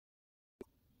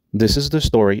This is the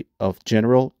story of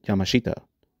General Yamashita,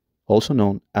 also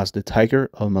known as the Tiger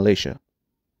of Malaysia.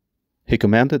 He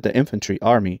commanded the infantry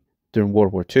army during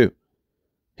World War II.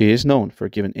 He is known for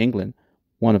giving England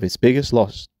one of its biggest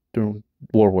losses during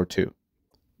World War II,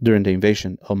 during the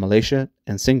invasion of Malaysia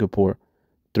and Singapore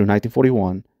through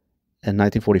 1941 and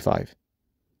 1945.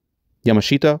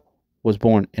 Yamashita was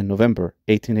born in November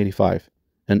 1885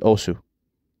 in Osu,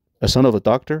 a son of a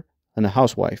doctor and a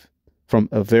housewife from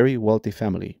a very wealthy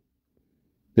family.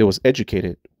 He was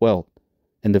educated well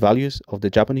in the values of the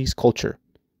Japanese culture,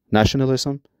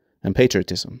 nationalism, and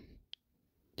patriotism.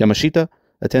 Yamashita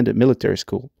attended military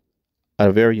school at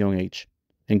a very young age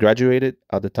and graduated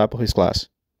at the top of his class.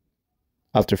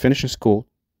 After finishing school,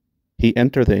 he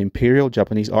entered the Imperial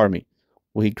Japanese Army,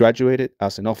 where he graduated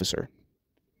as an officer.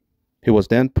 He was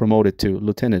then promoted to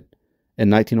lieutenant in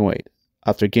 1908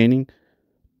 after gaining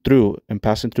through and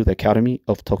passing through the Academy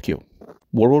of Tokyo.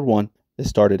 World War I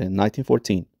started in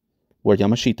 1914, where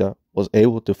Yamashita was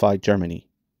able to fight Germany.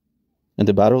 In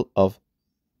the Battle of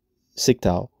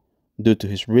Sigtau, due to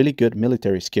his really good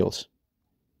military skills,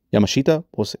 Yamashita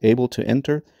was able to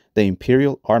enter the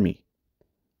Imperial Army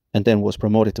and then was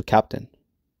promoted to captain.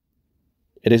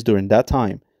 It is during that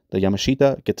time that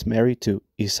Yamashita gets married to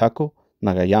Isako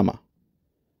Nagayama,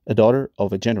 a daughter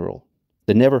of a general.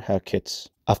 They never had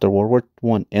kids. After World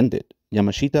War I ended,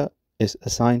 Yamashita is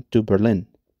assigned to Berlin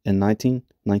in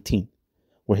 1919,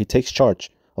 where he takes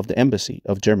charge of the embassy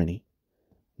of Germany.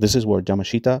 This is where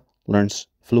Yamashita learns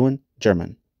fluent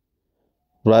German.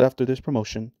 Right after this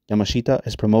promotion, Yamashita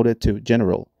is promoted to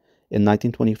general in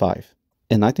 1925.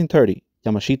 In 1930,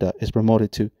 Yamashita is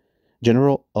promoted to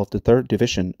general of the 3rd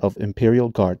Division of Imperial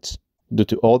Guards. Due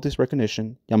to all this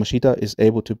recognition, Yamashita is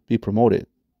able to be promoted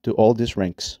to all these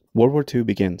ranks. World War II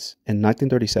begins in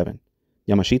 1937.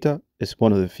 Yamashita is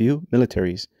one of the few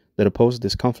militaries that oppose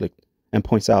this conflict and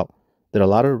points out that a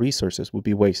lot of resources would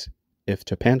be wasted if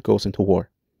Japan goes into war.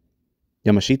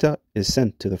 Yamashita is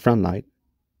sent to the front line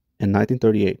in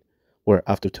 1938, where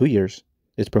after 2 years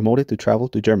is promoted to travel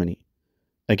to Germany,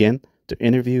 again to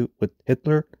interview with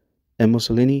Hitler and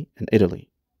Mussolini in Italy.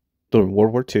 During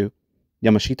World War II,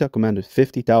 Yamashita commanded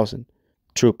 50,000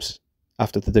 troops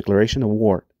after the declaration of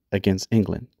war against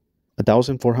England.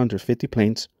 1,450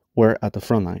 planes were at the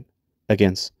front line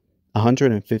against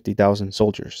 150,000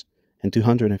 soldiers and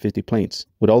 250 planes,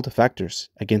 with all the factors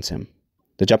against him.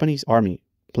 The Japanese army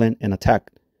planned an attack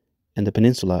in the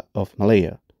peninsula of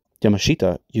Malaya.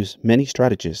 Yamashita used many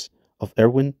strategies of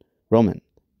Erwin Rommel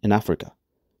in Africa.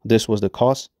 This was the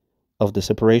cause of the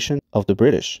separation of the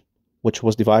British, which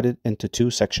was divided into 2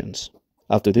 sections.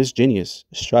 After this genius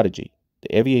strategy,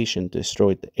 the aviation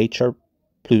destroyed the H.R.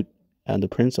 Plute and the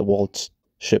Prince of Wales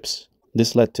ships.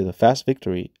 This led to the fast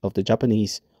victory of the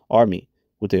Japanese army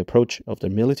with the approach of their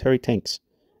military tanks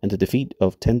and the defeat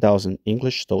of 10,000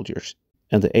 English soldiers.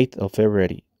 On the 8th of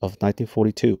February of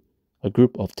 1942, a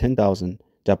group of 10,000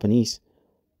 Japanese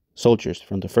soldiers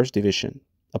from the 1st Division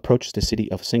approached the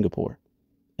city of Singapore,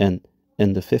 and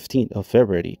on the 15th of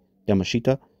February,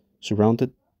 Yamashita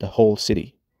surrounded the whole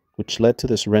city, which led to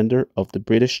the surrender of the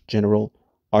British General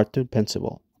Arthur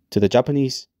Percival to the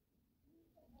Japanese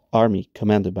army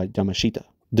commanded by Yamashita.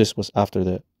 This was after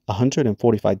the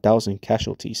 145,000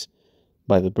 casualties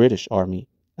by the British army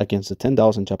against the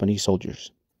 10,000 Japanese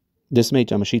soldiers. This made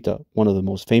Yamashita one of the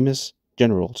most famous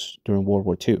generals during World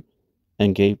War II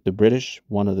and gave the British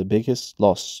one of the biggest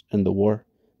losses in the war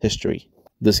history.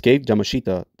 This gave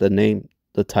Yamashita the name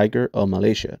the Tiger of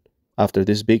Malaysia. After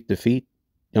this big defeat,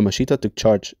 Yamashita took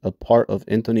charge of part of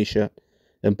Indonesia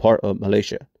and part of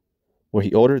Malaysia, where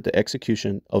he ordered the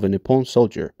execution of a Nippon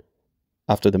soldier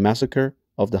after the massacre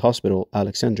of the hospital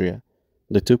Alexandria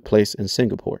that took place in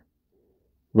Singapore,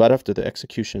 right after the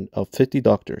execution of 50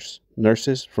 doctors,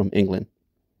 nurses from England.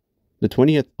 The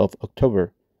 20th of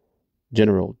October,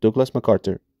 General Douglas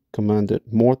MacArthur commanded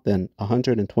more than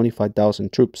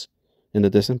 125,000 troops in the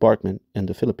disembarkment in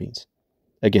the Philippines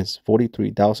against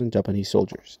 43,000 Japanese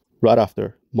soldiers. Right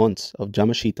after months of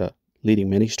Yamashita leading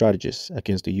many strategies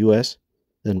against the U.S.,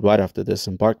 then right after the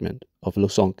disembarkment of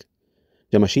Luzon,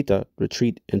 Yamashita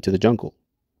retreated into the jungle.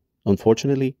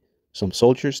 Unfortunately, some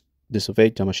soldiers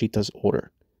disobeyed Yamashita's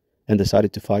order and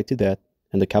decided to fight to death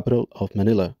in the capital of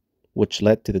Manila, which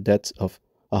led to the deaths of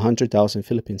 100,000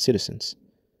 Philippine citizens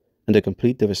and the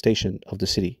complete devastation of the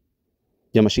city.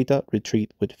 Yamashita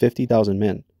retreated with 50,000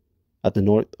 men at the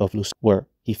north of Luzon, where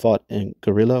he fought in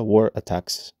guerrilla war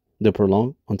attacks that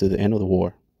prolonged until the end of the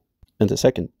war. On the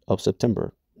 2nd of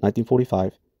September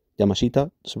 1945,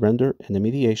 Yamashita surrendered in the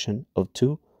mediation of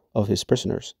 2 of his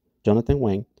prisoners, Jonathan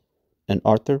Wang and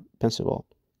Arthur Percival,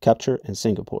 captured in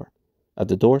Singapore. at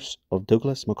the doors of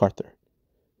Douglas MacArthur.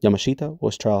 Yamashita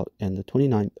was tried on the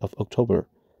 29th of October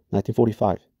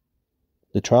 1945.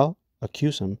 The trial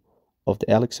accused him of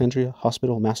the Alexandria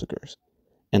Hospital massacres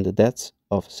and the deaths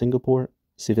of Singapore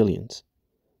civilians.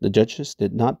 The judges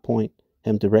did not point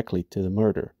him directly to the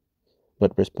murder,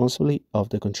 but responsibly of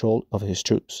the control of his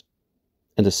troops.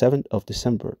 On the 7th of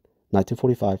December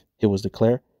 1945, he was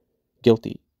declared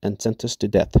guilty and sentenced to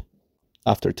death.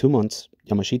 After 2 months,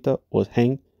 Yamashita was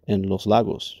hanged in Los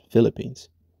Lagos, Philippines.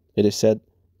 It is said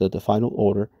that the final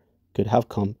order could have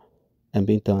come and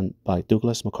been done by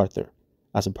Douglas MacArthur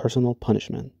as a personal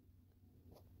punishment